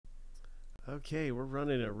Okay, we're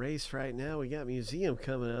running a race right now. We got museum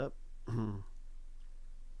coming up.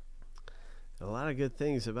 A lot of good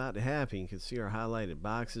things about to happen. You can see our highlighted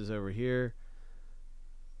boxes over here.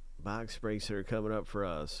 Box breaks that are coming up for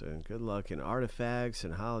us. And good luck in artifacts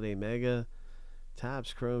and holiday mega.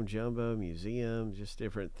 Tops, Chrome, Jumbo, Museum, just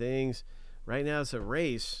different things. Right now it's a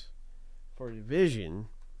race for division.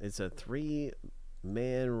 It's a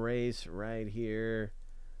 3-man race right here.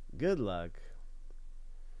 Good luck.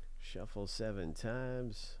 Shuffle 7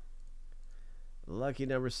 times. Lucky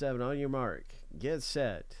number 7 on your mark. Get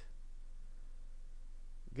set.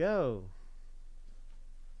 Go.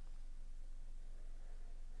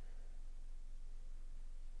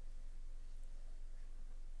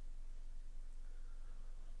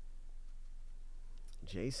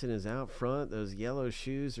 Jason is out front. Those yellow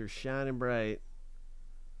shoes are shining bright.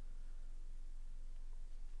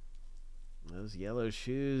 Those yellow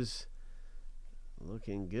shoes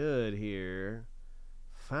looking good here.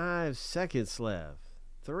 5 seconds left.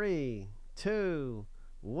 3, 2,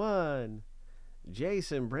 1.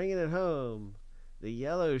 Jason bringing it home. The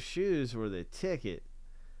yellow shoes were the ticket.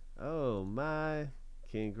 Oh my.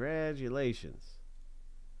 Congratulations.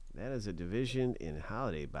 That is a division in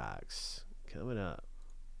holiday box coming up.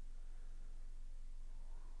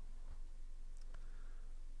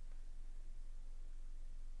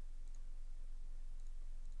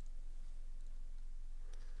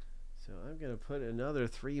 So I'm going to put another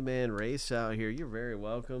 3-man race out here. You're very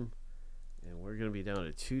welcome. And we're going to be down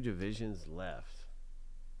to 2 divisions left.